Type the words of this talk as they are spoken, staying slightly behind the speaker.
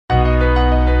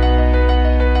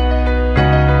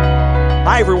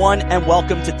Hi, everyone, and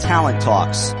welcome to Talent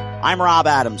Talks. I'm Rob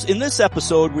Adams. In this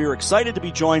episode, we are excited to be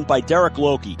joined by Derek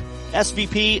Lokey,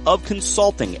 SVP of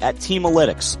Consulting at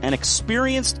Teamalytics, an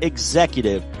experienced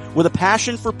executive with a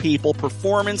passion for people,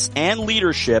 performance, and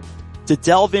leadership to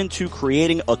delve into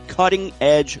creating a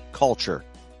cutting-edge culture.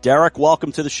 Derek,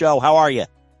 welcome to the show. How are you?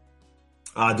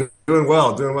 Doing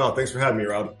well. Thanks for having me,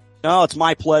 Rob. No, it's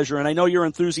my pleasure, and I know you're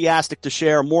enthusiastic to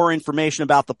share more information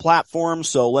about the platform,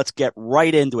 so let's get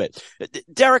right into it.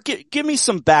 Derek, give me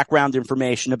some background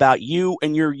information about you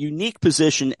and your unique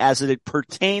position as it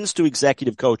pertains to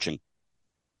executive coaching.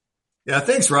 Yeah,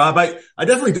 thanks, Rob. I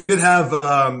definitely did have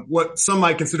what some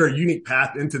might consider a unique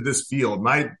path into this field.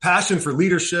 My passion for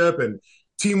leadership and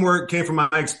teamwork came from my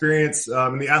experience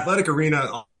in the athletic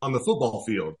arena on the football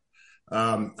field.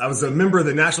 I was a member of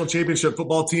the national championship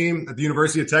football team at the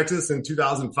University of Texas in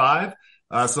 2005.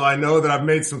 So I know that I've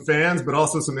made some fans, but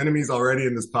also some enemies already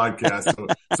in this podcast.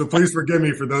 So please forgive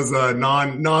me for those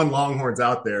non-Longhorns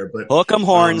out there. But hook 'em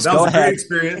horns. That was a great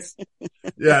experience.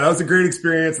 Yeah, that was a great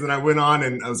experience. And then I went on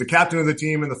and I was a captain of the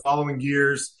team in the following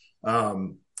years.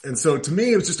 And so to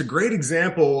me, it was just a great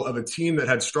example of a team that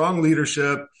had strong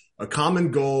leadership, a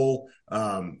common goal,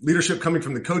 leadership coming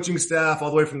from the coaching staff all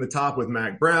the way from the top with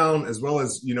Mac Brown, as well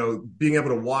as, being able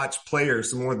to watch players,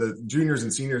 some more of the juniors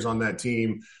and seniors on that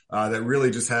team, that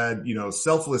really just had,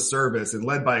 selfless service and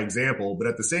led by example. But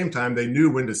at the same time, they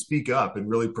knew when to speak up and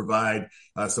really provide,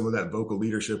 some of that vocal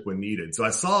leadership when needed. So I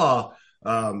saw,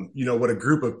 what a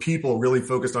group of people really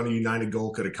focused on a united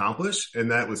goal could accomplish.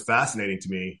 And that was fascinating to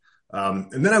me.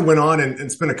 And then I went on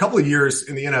and spent a couple of years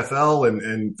in the NFL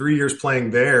and 3 years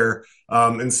playing there,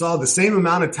 and saw the same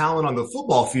amount of talent on the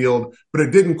football field, but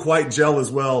it didn't quite gel as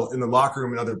well in the locker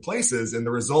room and other places. And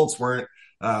the results weren't,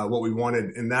 what we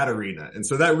wanted in that arena. And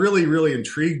so that really, really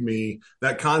intrigued me,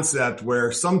 that concept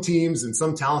where some teams and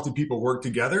some talented people work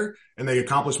together and they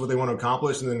accomplish what they want to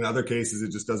accomplish. And then in other cases,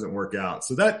 it just doesn't work out.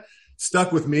 So that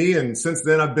stuck with me. And since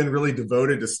then, I've been really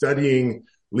devoted to studying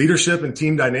leadership and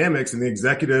team dynamics in the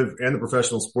executive and the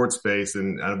professional sports space.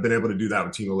 And I've been able to do that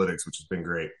with Teamalytics, which has been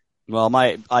great. Well,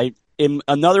 in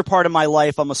another part of my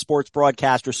life, I'm a sports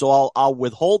broadcaster, so I'll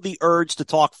withhold the urge to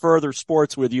talk further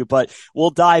sports with you, but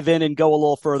we'll dive in and go a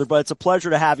little further. But it's a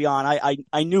pleasure to have you on.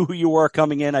 I knew who you were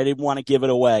coming in. I didn't want to give it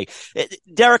away.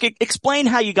 Derek, explain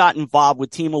how you got involved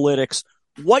with Teamalytics,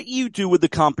 what you do with the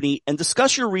company, and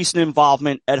discuss your recent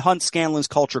involvement at Hunt Scanlon's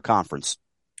Culture Conference.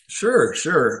 Sure.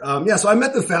 So I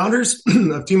met the founders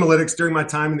of Teamalytics during my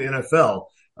time in the NFL.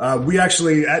 We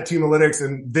actually at Teamalytics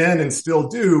and still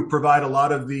do provide a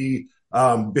lot of the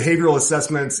behavioral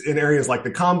assessments in areas like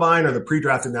the combine or the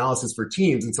pre-draft analysis for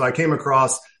teams. And so I came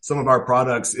across some of our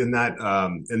products in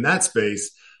that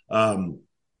space.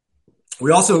 We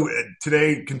also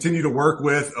today continue to work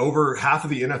with over half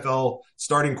of the NFL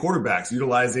starting quarterbacks,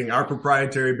 utilizing our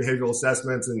proprietary behavioral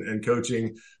assessments and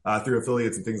coaching through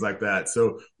affiliates and things like that.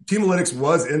 So Teamalytics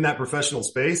was in that professional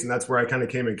space, and that's where I kind of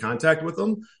came in contact with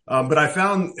them. But I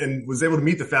found and was able to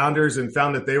meet the founders and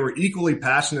found that they were equally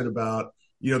passionate about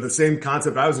the same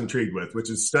concept I was intrigued with,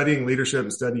 which is studying leadership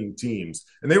and studying teams.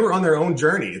 And they were on their own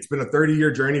journey. It's been a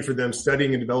 30-year journey for them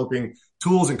studying and developing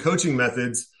tools and coaching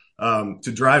methods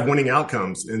to drive winning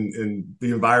outcomes in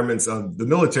the environments of the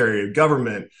military,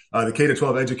 government, the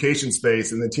K-12 education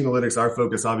space, and then Teamalytics, our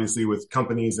focus obviously with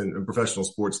companies and professional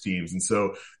sports teams. And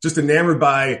so just enamored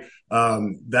by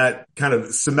that kind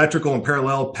of symmetrical and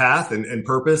parallel path and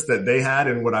purpose that they had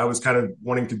and what I was kind of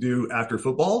wanting to do after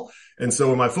football. And so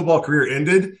when my football career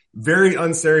ended, very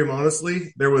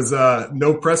unceremoniously, there was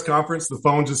no press conference. The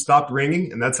phone just stopped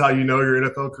ringing, and that's how you know your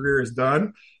NFL career is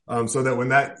done. So when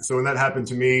that happened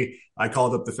to me, I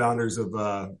called up the founders of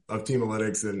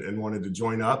Teamalytics and wanted to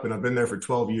join up, and I've been there for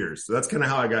 12 years. So that's kind of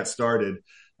how I got started.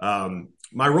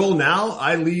 My role now,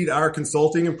 I lead our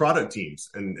consulting and product teams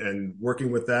and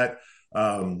working with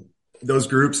those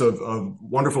groups of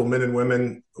wonderful men and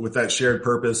women with that shared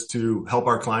purpose to help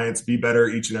our clients be better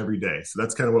each and every day. So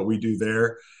that's kind of what we do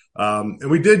there. And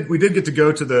we did get to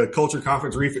go to the Culture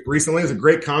Conference recently. It was a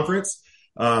great conference.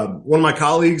 One of my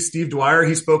colleagues, Steve Dwyer,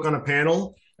 he spoke on a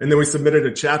panel, and then we submitted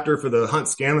a chapter for the Hunt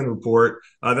Scanlon report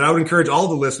that I would encourage all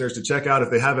the listeners to check out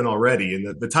if they haven't already.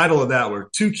 And the title of that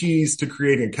were 2 keys to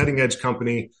creating a cutting edge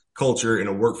company culture in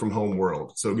a work from home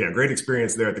world. So yeah, great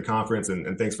experience there at the conference,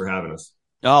 and thanks for having us.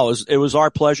 Oh, it was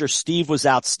our pleasure. Steve was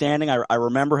outstanding. I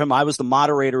remember him. I was the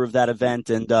moderator of that event,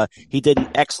 and he did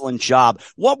an excellent job.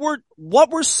 What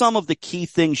were some of the key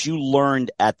things you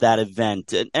learned at that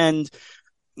event? And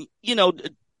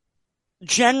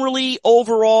generally,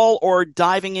 overall, or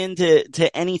diving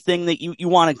into anything that you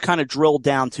want to kind of drill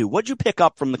down to, what'd you pick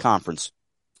up from the conference?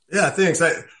 Yeah, thanks.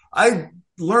 I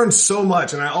learned so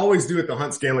much, and I always do at the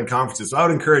Hunt Scanlon conferences. So I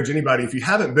would encourage anybody, if you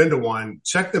haven't been to one,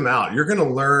 check them out. You're going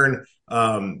to learn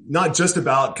not just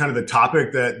about kind of the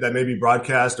topic that may be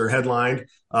broadcast or headlined,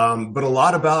 but a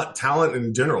lot about talent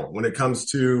in general when it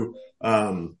comes to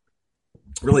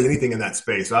really anything in that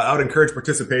space. So I would encourage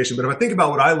participation. But if I think about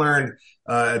what I learned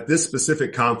at this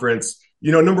specific conference,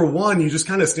 number one, you just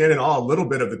kind of stand in awe a little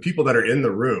bit of the people that are in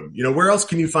the room. Where else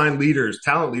can you find leaders,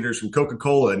 talent leaders from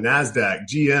Coca-Cola, NASDAQ,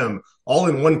 GM, all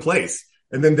in one place?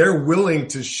 And then they're willing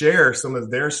to share some of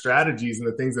their strategies and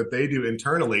the things that they do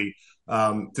internally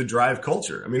to drive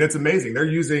culture. I mean, it's amazing. They're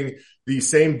using the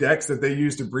same decks that they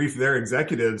use to brief their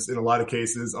executives in a lot of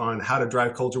cases on how to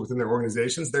drive culture within their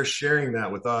organizations. They're sharing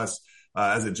that with us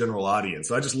as a general audience.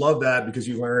 So I just love that because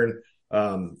you learn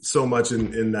so much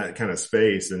in that kind of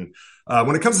space. And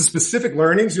when it comes to specific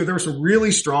learnings, there were some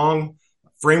really strong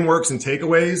frameworks and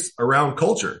takeaways around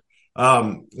culture.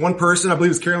 One person, I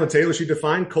believe, is Carolyn Taylor. She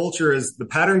defined culture as the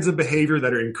patterns of behavior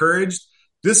that are encouraged,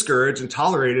 discouraged, and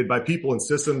tolerated by people and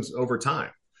systems over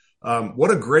time.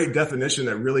 What a great definition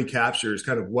that really captures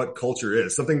kind of what culture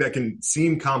is, something that can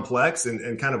seem complex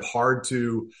and kind of hard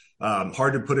to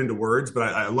put into words.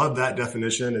 But I love that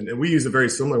definition. And we use a very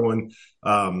similar one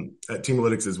at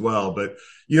Teamalytics as well. But,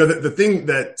 the thing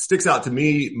that sticks out to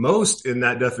me most in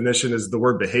that definition is the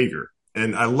word behavior.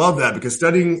 And I love that because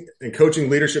studying and coaching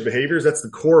leadership behaviors, that's the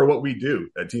core of what we do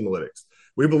at Teamalytics.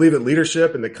 We believe that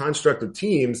leadership and the construct of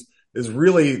teams is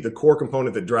really the core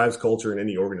component that drives culture in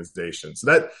any organization.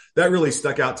 So that really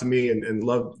stuck out to me and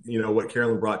loved, what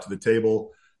Carolyn brought to the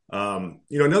table.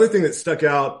 Another thing that stuck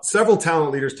out, several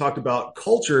talent leaders talked about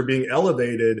culture being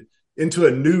elevated into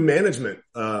a new management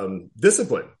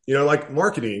discipline, like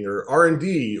marketing or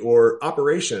R&D or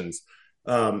operations,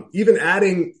 even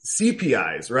adding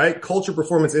CPIs, right? Culture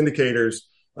performance indicators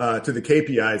to the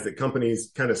KPIs that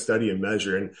companies kind of study and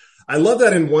measure. And I love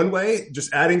that in one way,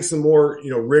 just adding some more,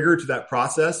 rigor to that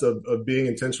process of being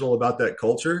intentional about that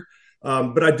culture.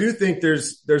 But I do think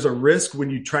there's a risk when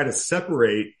you try to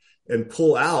separate and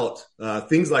pull out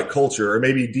things like culture or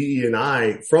maybe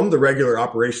DE&I from the regular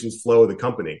operations flow of the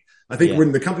company. I think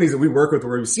when the companies that we work with,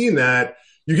 where we've seen that,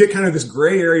 you get kind of this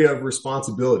gray area of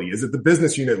responsibility. Is it the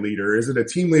business unit leader? Is it a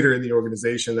team leader in the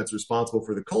organization that's responsible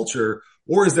for the culture?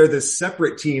 Or is there this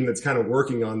separate team that's kind of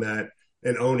working on that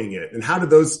and owning it? And how do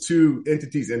those two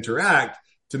entities interact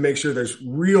to make sure there's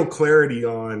real clarity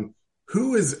on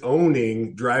who is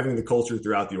owning driving the culture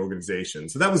throughout the organization?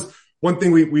 So that was one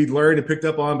thing we learned and picked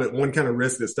up on, but one kind of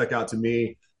risk that stuck out to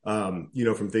me,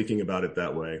 from thinking about it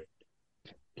that way.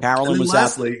 Carolyn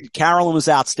was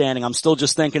outstanding. I'm still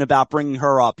just thinking about bringing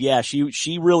her up. Yeah,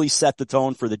 she really set the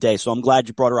tone for the day. So I'm glad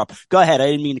you brought her up. Go ahead. I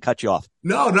didn't mean to cut you off.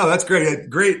 No, that's great.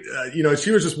 Great.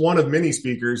 She was just one of many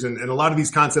speakers, and a lot of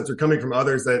these concepts are coming from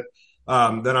others that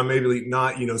I'm maybe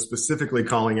not, specifically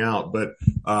calling out. But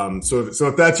so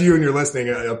if that's you and you're listening,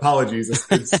 apologies.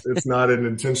 It's not an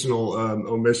intentional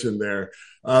omission there.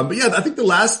 But yeah, I think the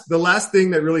last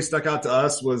thing that really stuck out to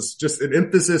us was just an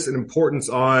emphasis and importance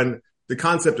on the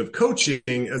concept of coaching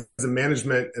as a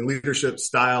management and leadership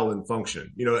style and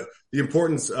function. The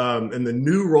importance and the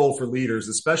new role for leaders,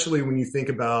 especially when you think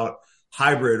about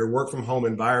hybrid or work from home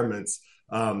environments,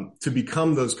 to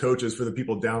become those coaches for the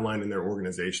people downline in their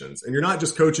organizations. And you're not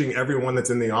just coaching everyone that's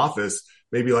in the office,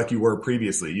 maybe like you were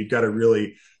previously. You've got to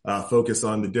really focus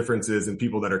on the differences in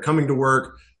people that are coming to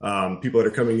work, people that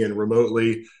are coming in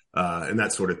remotely, and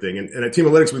that sort of thing. And at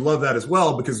Teamalytics, we love that as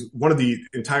well, because one of the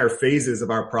entire phases of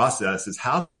our process is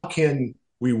how can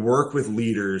we work with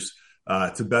leaders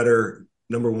to better,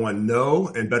 number one, know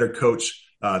and better coach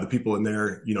the people in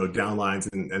their, downlines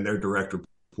and their direct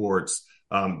reports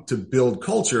to build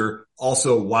culture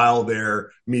also while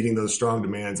they're meeting those strong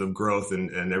demands of growth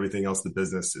and everything else the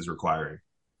business is requiring.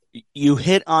 You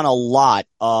hit on a lot,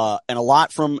 and a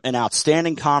lot from an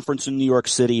outstanding conference in New York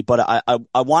City, but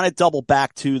I want to double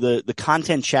back to the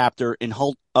content chapter in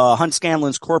Hunt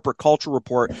Scanlon's corporate culture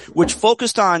report, which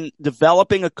focused on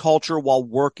developing a culture while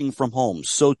working from home.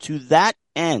 So to that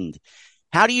end,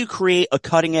 how do you create a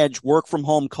cutting edge work from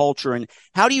home culture, and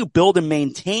how do you build and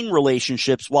maintain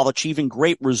relationships while achieving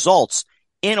great results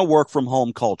in a work from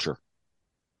home culture?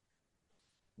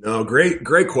 No, great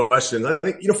question. I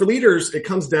think, for leaders, it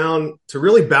comes down to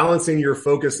really balancing your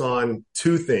focus on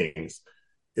two things.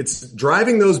 It's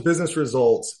driving those business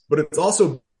results, but it's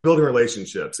also building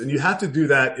relationships. And you have to do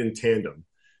that in tandem.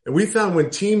 And we found when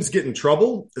teams get in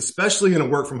trouble, especially in a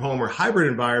work from home or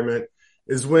hybrid environment,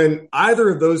 is when either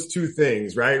of those two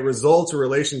things, right, results or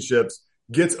relationships,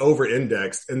 gets over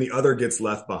indexed and the other gets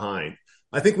left behind.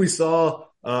 I think we saw,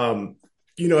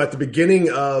 at the beginning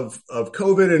of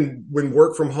COVID and when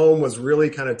work from home was really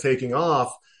kind of taking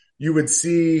off, you would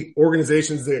see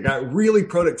organizations that got really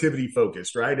productivity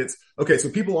focused, right? It's okay. So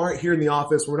people aren't here in the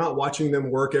office. We're not watching them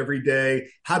work every day.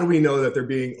 How do we know that they're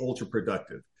being ultra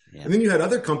productive? Yeah. And then you had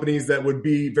other companies that would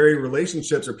be very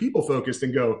relationships or people focused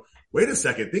and go, wait a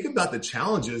second, think about the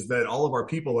challenges that all of our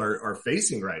people are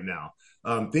facing right now.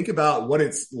 Think about what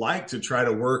it's like to try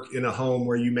to work in a home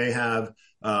where you may have,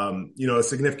 a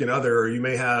significant other, or you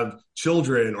may have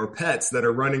children or pets that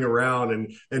are running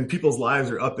around and people's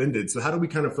lives are upended. So how do we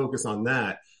kind of focus on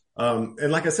that?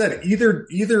 And like I said,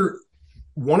 either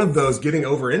one of those getting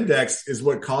over indexed is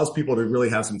what caused people to really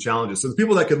have some challenges. So the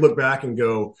people that could look back and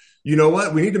go, you know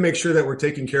what, we need to make sure that we're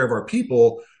taking care of our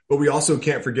people, but we also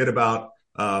can't forget about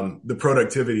the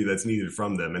productivity that's needed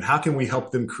from them. And how can we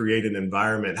help them create an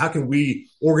environment? How can we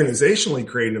organizationally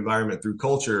create an environment through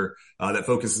culture that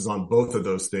focuses on both of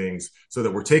those things so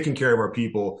that we're taking care of our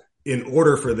people in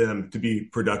order for them to be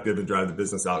productive and drive the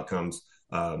business outcomes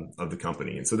of the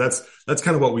company? And so that's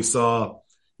kind of what we saw,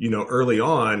 early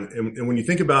on. And when you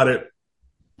think about it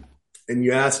and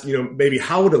you ask, maybe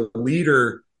how would a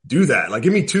leader do that? Like,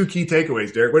 give me two key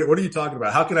takeaways, Derek. What are you talking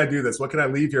about? How can I do this? What can I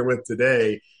leave here with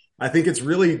today? I think it's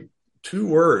really two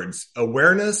words: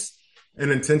 awareness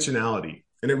and intentionality.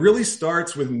 And it really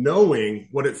starts with knowing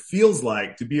what it feels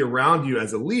like to be around you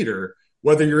as a leader,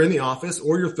 whether you're in the office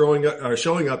or you're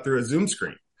showing up through a Zoom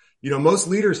screen. Most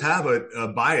leaders have a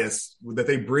bias that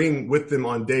they bring with them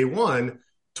on day one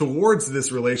towards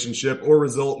this relationship or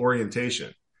result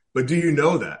orientation. But do you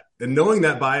know that? And knowing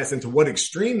that bias and to what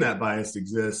extreme that bias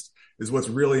exists is what's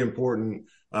really important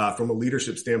from a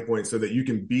leadership standpoint, so that you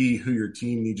can be who your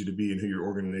team needs you to be and who your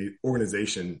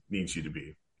organization needs you to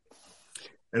be.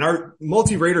 And our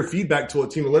multi-rater feedback tool at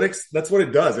Teamalytics, that's what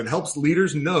it does. It helps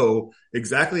leaders know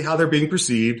exactly how they're being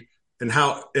perceived, and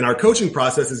how in our coaching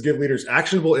processes give leaders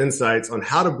actionable insights on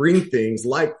how to bring things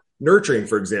like nurturing,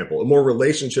 for example, a more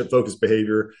relationship-focused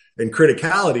behavior, and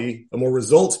criticality, a more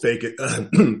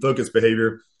results-focused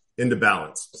behavior, into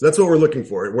balance. So that's what we're looking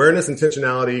for: awareness,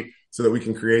 intentionality, so that we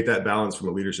can create that balance from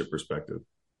a leadership perspective.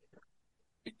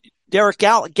 Derek,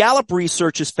 Gallup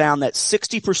research has found that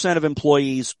 60% of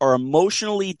employees are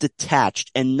emotionally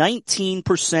detached and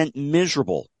 19%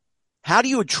 miserable. How do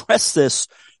you address this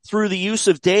through the use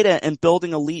of data and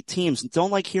building elite teams?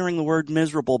 Don't like hearing the word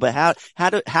miserable, but how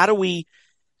do we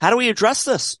address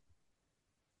this?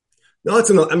 No,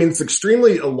 it's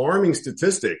extremely alarming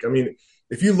statistic. I mean,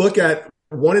 if you look at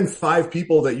 1 in 5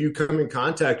 people that you come in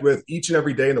contact with each and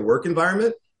every day in the work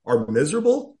environment are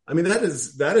miserable. I mean, that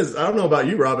is, I don't know about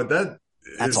you, Rob, but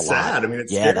that's is sad. I mean,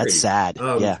 it's scary. That's sad.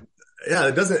 Yeah,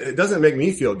 it doesn't make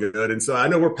me feel good. And so I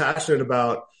know we're passionate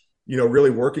about,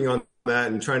 really working on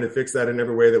that and trying to fix that in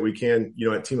every way that we can,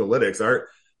 at Teamalytics.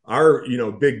 Our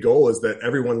big goal is that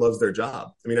everyone loves their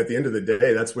job. I mean, at the end of the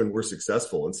day, that's when we're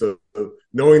successful. And so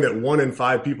knowing that 1 in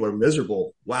 5 people are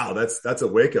miserable, wow, that's a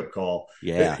wake up call.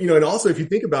 Yeah. And also, if you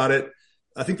think about it,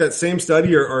 I think that same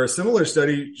study or a similar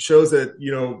study shows that,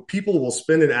 people will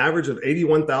spend an average of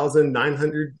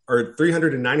 81,900 or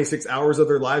 396 hours of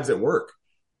their lives at work.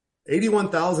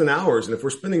 81,000 hours. And if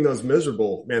we're spending those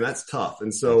miserable, man, that's tough.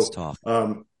 And so, that's tough.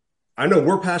 I know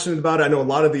we're passionate about it. I know a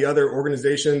lot of the other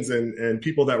organizations and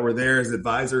people that were there as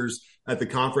advisors at the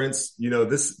conference,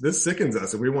 this sickens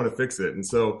us and we want to fix it. And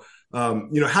so,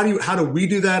 how do we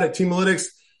do that at Teamalytics?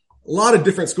 A lot of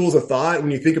different schools of thought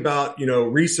when you think about,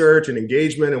 research and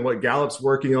engagement and what Gallup's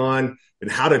working on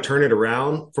and how to turn it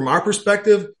around. From our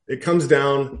perspective, it comes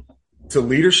down to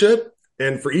leadership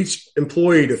and for each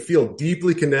employee to feel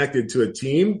deeply connected to a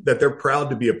team that they're proud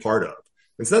to be a part of.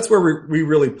 And so that's where we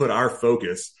really put our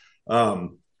focus.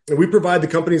 And we provide the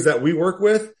companies that we work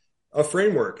with a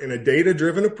framework and a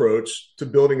data-driven approach to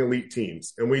building elite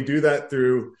teams. And we do that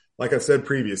through, like I've said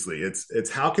previously,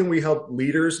 it's how can we help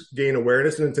leaders gain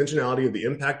awareness and intentionality of the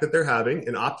impact that they're having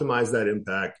and optimize that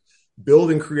impact,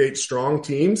 build and create strong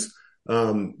teams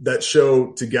that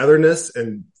show togetherness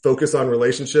and focus on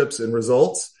relationships and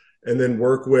results, and then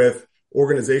work with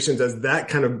organizations as that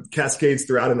kind of cascades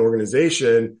throughout an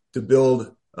organization to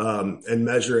build and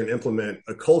measure and implement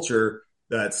a culture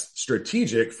that's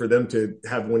strategic for them to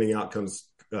have winning outcomes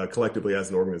collectively as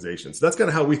an organization. So that's kind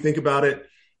of how we think about it,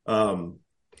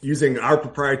 using our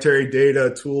proprietary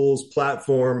data, tools,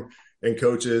 platform, and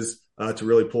coaches to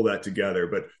really pull that together.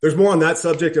 But there's more on that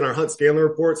subject in our Hunt Scanlon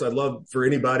report. So I'd love for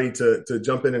anybody to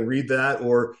jump in and read that,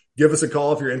 or give us a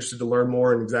call if you're interested to learn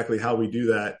more and exactly how we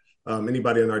do that.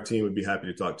 Anybody on our team would be happy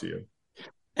to talk to you.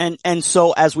 And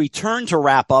so as we turn to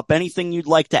wrap up, anything you'd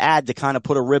like to add to kind of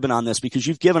put a ribbon on this, because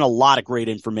you've given a lot of great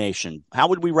information. How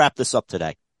would we wrap this up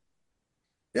today?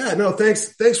 Yeah, no,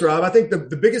 thanks, Rob. I think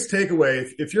the biggest takeaway,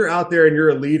 if you're out there and you're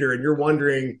a leader and you're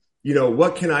wondering,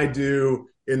 what can I do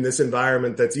in this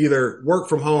environment that's either work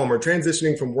from home or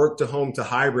transitioning from work to home to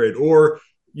hybrid, or,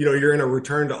 you're in a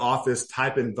return to office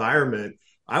type environment,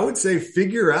 I would say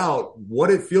figure out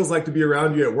what it feels like to be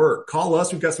around you at work. Call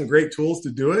us. We've got some great tools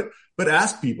to do it, but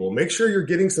ask people, make sure you're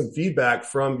getting some feedback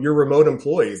from your remote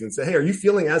employees and say, hey, are you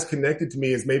feeling as connected to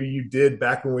me as maybe you did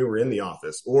back when we were in the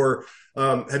office? Or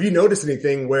have you noticed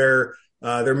anything where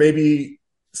there may be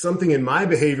something in my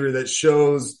behavior that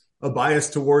shows a bias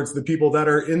towards the people that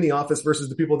are in the office versus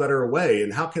the people that are away?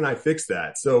 And how can I fix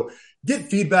that? So get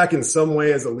feedback in some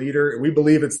way as a leader. We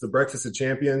believe it's the breakfast of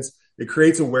champions. It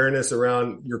creates awareness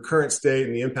around your current state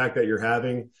and the impact that you're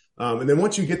having. And then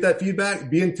once you get that feedback,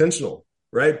 be intentional,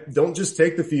 right? Don't just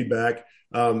take the feedback,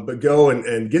 but go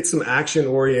and get some action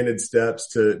oriented steps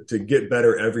to get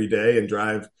better every day and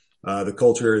drive the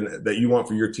culture that you want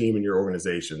for your team and your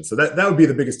organization. So that would be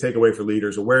the biggest takeaway for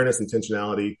leaders: awareness,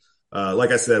 intentionality.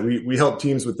 Like I said, we help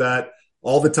teams with that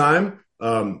all the time.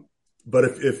 But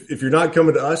if you're not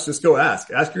coming to us, just go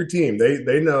ask your team.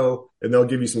 They know, and they'll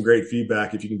give you some great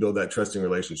feedback if you can build that trusting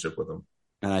relationship with them.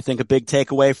 And I think a big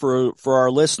takeaway for our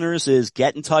listeners is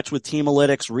get in touch with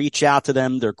Teamalytics, reach out to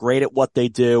them. They're great at what they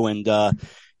do, and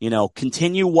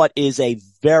continue what is a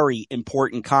very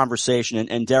important conversation.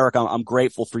 And Derek, I'm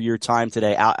grateful for your time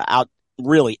today.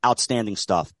 Really outstanding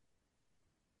stuff.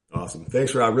 Awesome.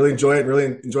 Thanks, Rob. Really enjoy it. Really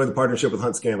enjoy the partnership with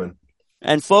Hunt Scanlon.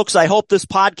 And folks, I hope this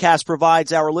podcast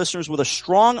provides our listeners with a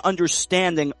strong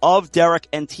understanding of Derek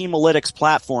and Teamalytics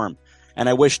platform. And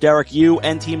I wish Derek, you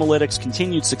and Teamalytics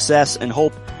continued success, and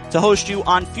hope to host you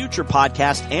on future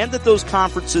podcasts and at those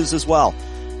conferences as well.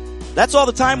 That's all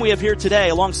the time we have here today.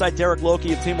 Alongside Derek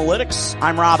Lokey of Teamalytics,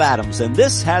 I'm Rob Adams, and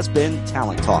this has been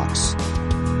Talent Talks.